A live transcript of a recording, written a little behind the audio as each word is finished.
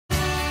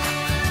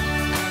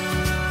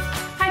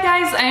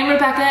guys, I am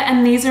Rebecca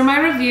and these are my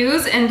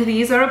reviews and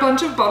these are a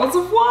bunch of bottles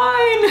of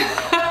wine.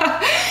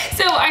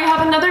 So I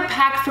have another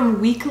pack from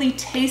Weekly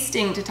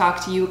Tasting to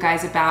talk to you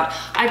guys about.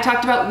 I've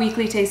talked about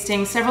Weekly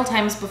Tasting several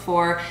times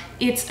before.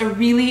 It's a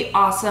really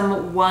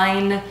awesome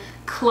wine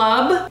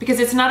club because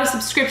it's not a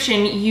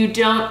subscription. You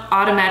don't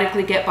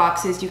automatically get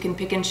boxes. You can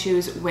pick and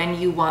choose when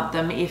you want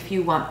them, if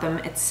you want them,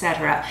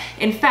 etc.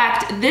 In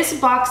fact, this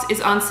box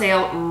is on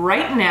sale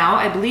right now.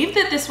 I believe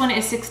that this one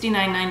is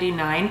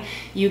 $69.99.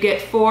 You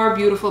get 4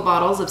 beautiful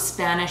bottles of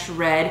Spanish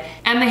red,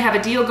 and they have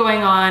a deal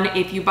going on.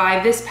 If you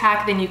buy this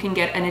pack, then you can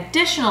get an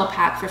additional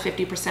pack for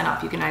 50%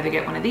 off. You can either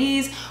get one of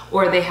these,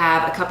 or they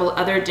have a couple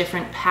other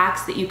different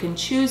packs that you can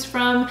choose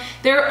from.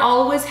 They're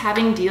always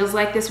having deals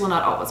like this. Well,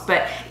 not always,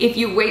 but if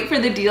you wait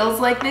for the deals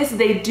like this,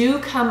 they do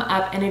come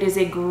up, and it is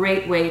a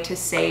great way to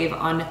save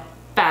on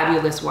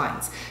fabulous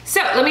wines.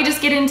 So let me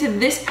just get into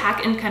this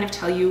pack and kind of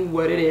tell you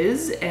what it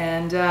is,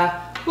 and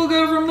we'll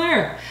go from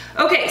there.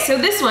 Okay, so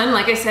this one,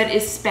 like I said,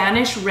 is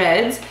Spanish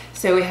Reds.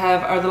 So we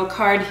have our little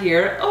card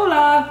here.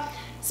 Hola!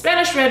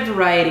 Spanish Red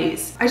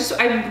Varieties. I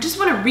just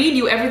want to read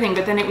you everything,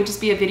 but then it would just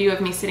be a video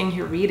of me sitting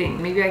here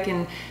reading. Maybe I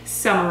can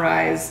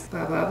summarize.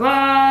 Blah, blah,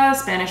 blah.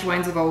 Spanish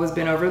wines have always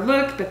been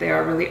overlooked, but they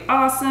are really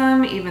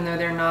awesome, even though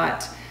they're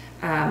not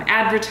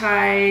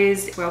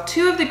advertised. While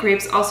 2 of the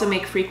grapes also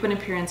make frequent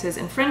appearances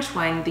in French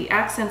wine, the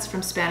accents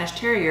from Spanish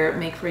Terrier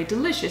make for a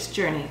delicious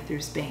journey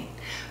through Spain.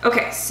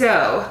 Okay,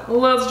 so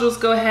let's just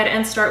go ahead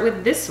and start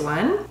with this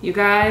one. You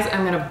guys,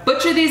 I'm gonna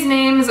butcher these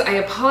names. I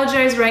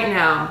apologize right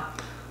now.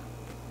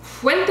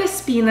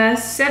 Fuentespina,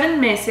 7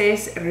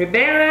 Meses,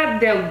 Ribera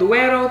del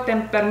Duero,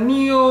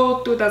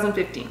 Tempranillo,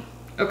 2015.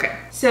 Okay,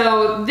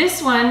 so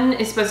this one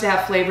is supposed to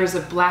have flavors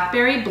of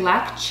blackberry,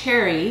 black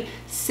cherry,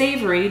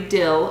 savory,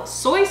 dill,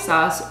 soy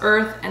sauce,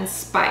 earth, and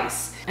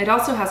spice. It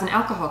also has an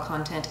alcohol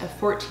content of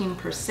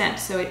 14%,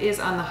 so it is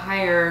on the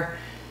higher,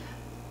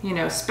 you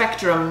know,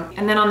 spectrum.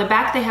 And then on the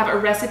back they have a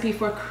recipe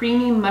for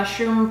creamy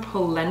mushroom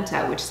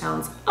polenta, which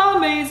sounds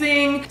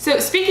amazing. So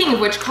speaking of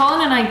which, Colin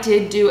and I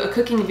did do a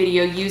cooking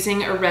video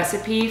using a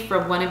recipe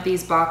from one of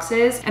these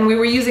boxes, and we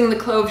were using the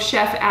Clove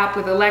Chef app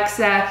with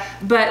Alexa,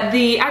 but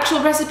the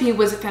actual recipe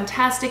was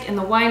fantastic and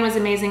the wine was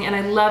amazing, and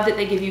I love that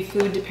they give you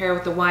food to pair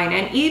with the wine.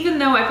 And even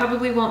though I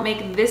probably won't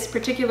make this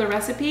particular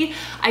recipe,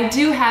 I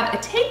do have a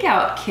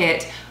takeout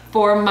kit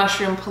for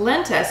mushroom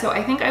polenta, so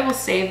I think I will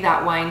save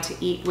that wine to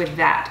eat with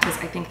that because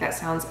I think that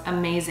sounds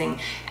amazing.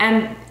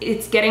 And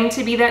it's getting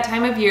to be that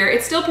time of year.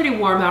 It's still pretty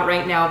warm out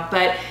right now,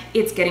 but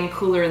it's getting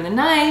cooler in the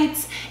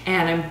nights,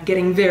 and I'm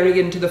getting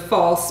very into the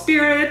fall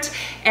spirit,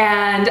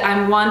 and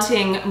I'm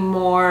wanting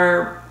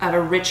more of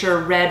a richer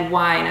red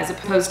wine as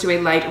opposed to a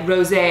light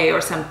rosé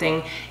or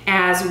something,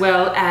 as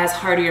well as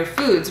heartier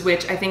foods,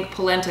 which I think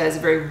polenta is a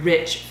very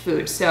rich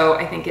food, so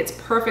I think it's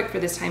perfect for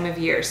this time of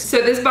year.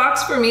 So this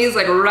box for me is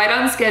like right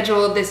on schedule.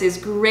 This is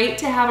great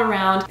to have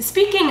around.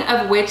 Speaking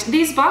of which,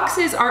 these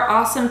boxes are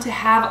awesome to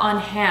have on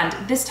hand.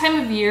 This time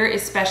of year,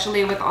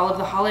 especially with all of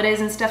the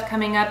holidays and stuff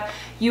coming up,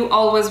 you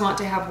always want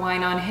to have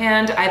wine on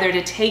hand, either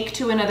to take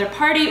to another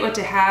party or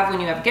to have when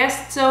you have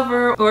guests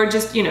over, or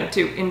just, you know,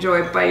 to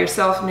enjoy by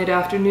yourself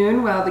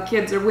mid-afternoon while the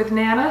kids are with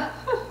Nana.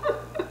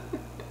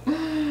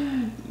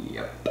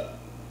 Yep.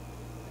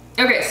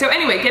 Okay, so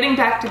anyway, getting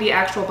back to the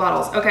actual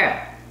bottles.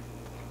 Okay,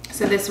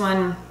 so this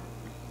one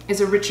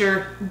is a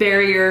richer,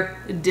 berrier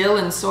dill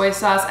and soy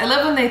sauce. I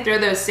love when they throw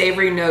those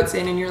savory notes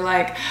in and you're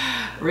like,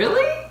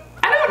 really?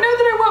 I don't know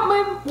that I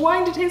want my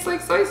wine to taste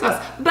like soy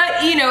sauce.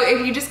 But you know,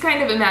 if you just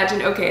kind of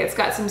imagine, okay, it's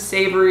got some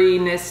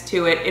savoriness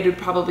to it, it would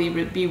probably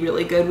be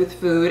really good with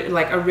food.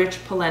 Like a rich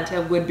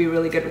polenta would be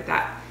really good with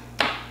that.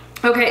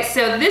 Okay,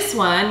 so this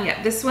one,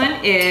 yeah, this one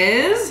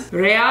is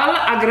Real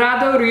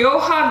Agrado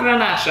Rioja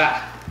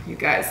Garnacha. You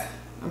guys,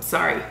 I'm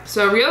sorry.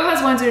 So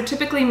Rioja's wines are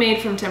typically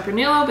made from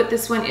Tempranillo, but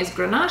this one is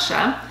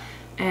Garnacha,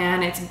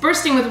 and it's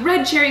bursting with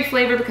red cherry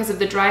flavor because of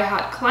the dry,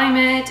 hot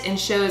climate, and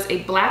shows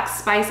a black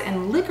spice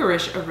and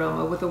licorice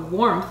aroma with a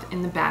warmth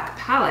in the back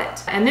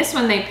palate. And this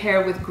one they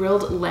pair with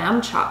grilled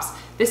lamb chops.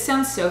 This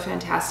sounds so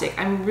fantastic.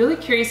 I'm really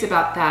curious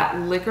about that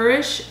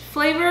licorice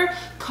flavor.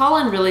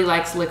 Colin really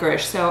likes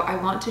licorice, so I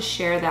want to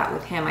share that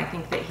with him. I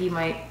think that he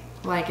might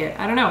like it.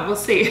 I don't know, we'll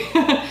see.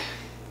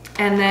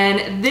 And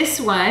then this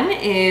one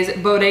is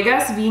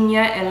Bodegas,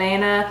 Viña,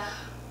 Elena,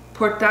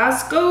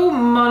 Portazgo,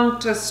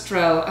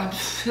 Monastrell. I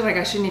feel like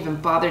I shouldn't even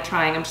bother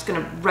trying. I'm just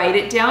gonna write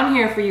it down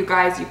here for you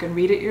guys. You can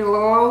read it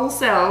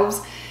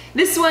yourselves.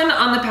 This one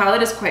on the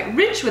palate is quite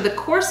rich with a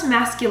coarse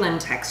masculine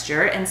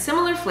texture and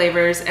similar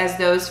flavors as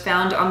those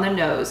found on the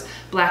nose.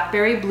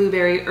 Blackberry,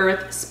 blueberry,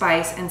 earth,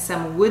 spice, and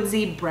some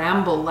woodsy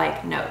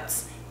bramble-like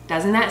notes.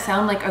 Doesn't that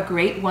sound like a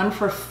great one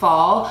for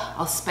fall?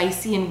 All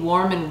spicy and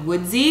warm and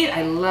woodsy.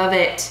 I love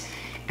it.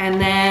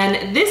 And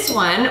then this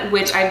one,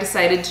 which I've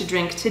decided to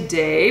drink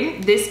today,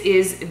 this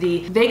is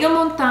the Vega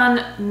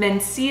Montan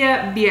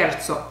Mencía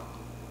Bierzo.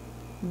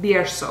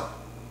 Bierzo.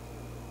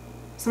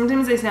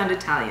 Sometimes they sound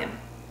Italian.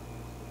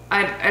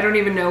 I don't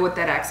even know what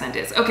that accent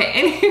is. Okay,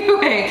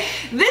 anyway,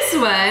 this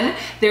one,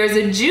 there is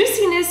a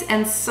juiciness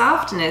and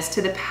softness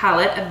to the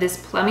palate of this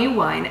plummy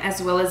wine,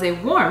 as well as a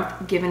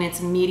warmth given its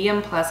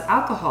medium plus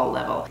alcohol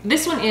level.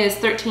 This one is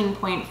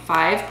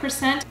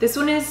 13.5%. This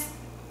one is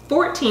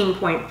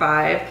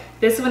 14.5.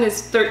 This one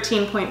is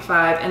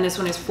 13.5, and this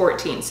one is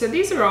 14. So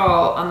these are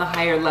all on the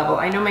higher level.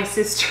 I know my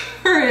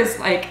sister is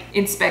like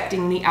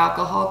inspecting the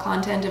alcohol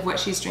content of what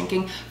she's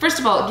drinking. First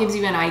of all, it gives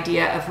you an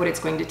idea of what it's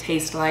going to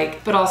taste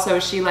like, but also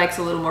she likes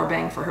a little more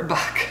bang for her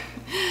buck.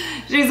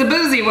 She's a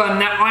boozy one,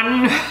 that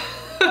one.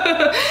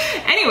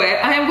 Anyway,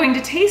 I am going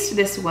to taste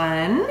this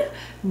one.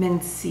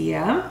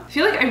 Mencía. I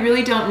feel like I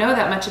really don't know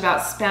that much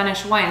about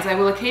Spanish wines. I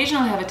will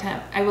occasionally have a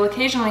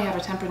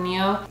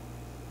Tempranillo.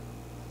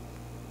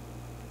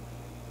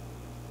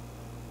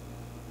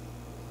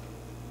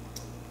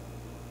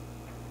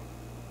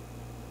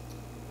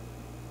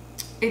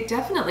 It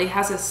definitely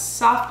has a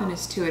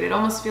softness to it. It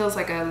almost feels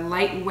like a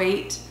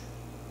lightweight.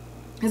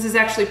 This is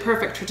actually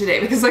perfect for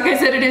today because like I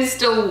said, it is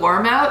still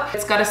warm out.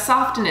 It's got a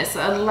softness,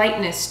 a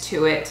lightness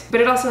to it,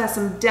 but it also has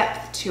some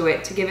depth to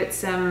it to give it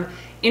some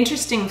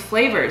interesting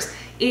flavors.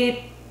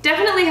 It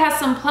definitely has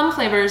some plum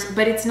flavors,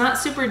 but it's not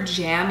super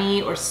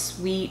jammy or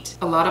sweet.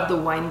 A lot of the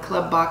wine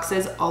club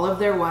boxes, all of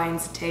their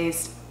wines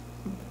taste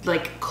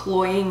like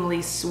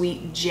cloyingly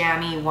sweet,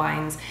 jammy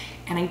wines.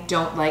 And I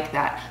don't like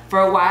that.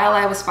 For a while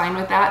I was fine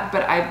with that,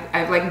 but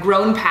I've like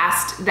grown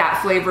past that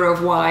flavor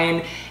of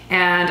wine,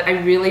 and I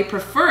really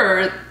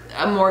prefer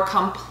a more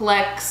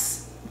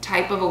complex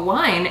type of a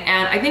wine.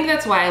 And I think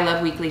that's why I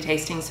love weekly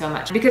tasting so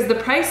much, because the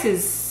price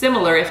is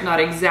similar, if not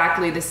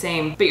exactly the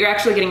same, but you're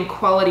actually getting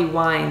quality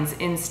wines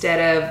instead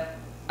of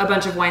a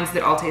bunch of wines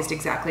that all taste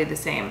exactly the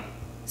same.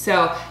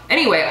 So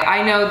anyway,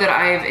 I know that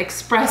I've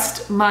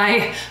expressed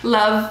my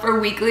love for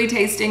weekly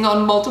tasting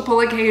on multiple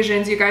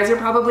occasions. You guys are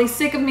probably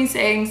sick of me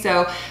saying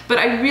so, but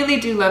I really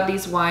do love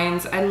these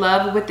wines. I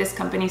love what this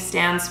company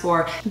stands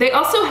for. They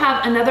also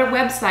have another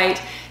website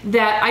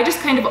that I just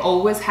kind of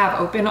always have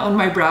open on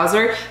my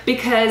browser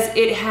because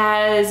it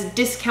has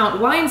discount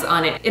wines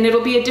on it, and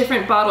it'll be a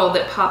different bottle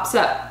that pops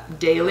up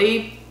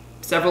daily,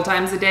 several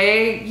times a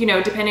day, you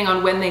know, depending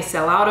on when they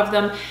sell out of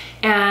them.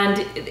 And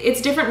it's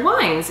different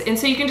wines. And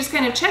so you can just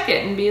kind of check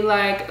it and be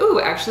like, ooh,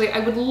 actually, I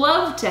would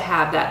love to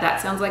have that.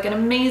 That sounds like an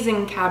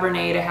amazing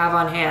Cabernet to have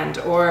on hand.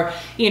 Or,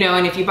 you know,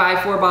 and if you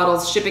buy 4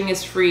 bottles, shipping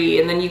is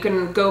free. And then you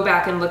can go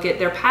back and look at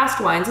their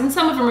past wines. And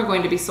some of them are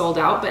going to be sold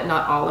out, but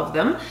not all of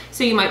them.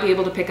 So you might be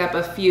able to pick up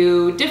a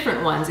few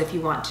different ones if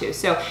you want to.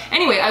 So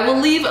anyway, I will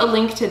leave a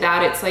link to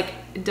that. It's like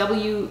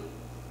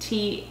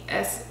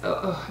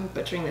I'm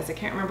butchering this. I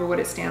can't remember what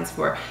it stands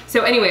for.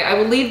 So anyway, I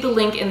will leave the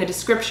link in the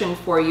description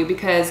for you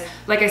because,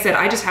 like I said,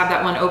 I just have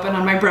that one open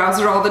on my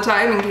browser all the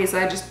time in case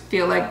I just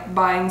feel like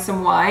buying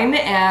some wine,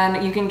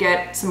 and you can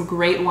get some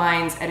great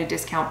wines at a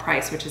discount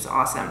price, which is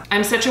awesome.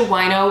 I'm such a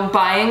wino.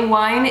 Buying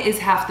wine is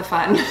half the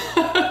fun.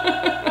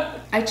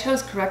 I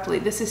chose correctly.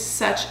 This is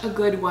such a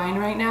good wine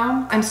right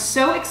now. I'm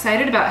so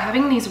excited about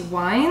having these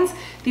wines.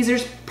 These are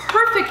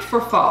perfect for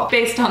fall,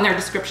 based on their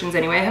descriptions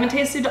anyway. I haven't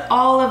tasted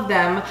all of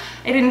them.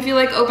 I didn't feel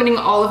like opening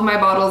all of my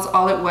bottles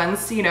all at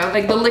once, you know,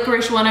 like the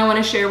licorice one I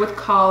want to share with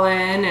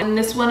Colin, and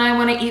this one I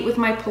want to eat with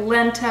my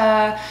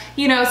polenta,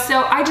 you know,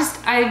 so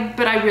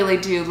but I really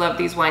do love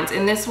these wines.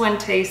 And this one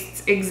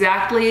tastes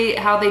exactly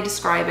how they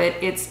describe it.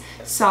 It's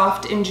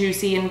soft and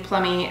juicy and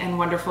plummy and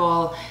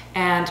wonderful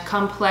and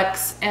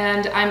complex,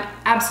 and I'm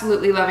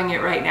absolutely loving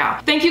it right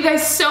now. Thank you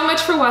guys so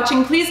much for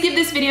watching. Please give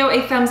this video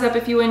a thumbs up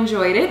if you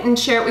enjoyed it, and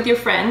share it with your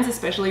friends,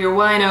 especially your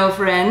wino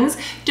friends.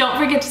 Don't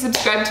forget to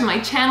subscribe to my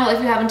channel if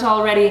you haven't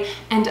already,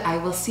 and I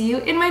will see you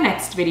in my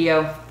next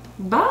video.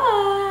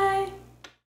 Bye!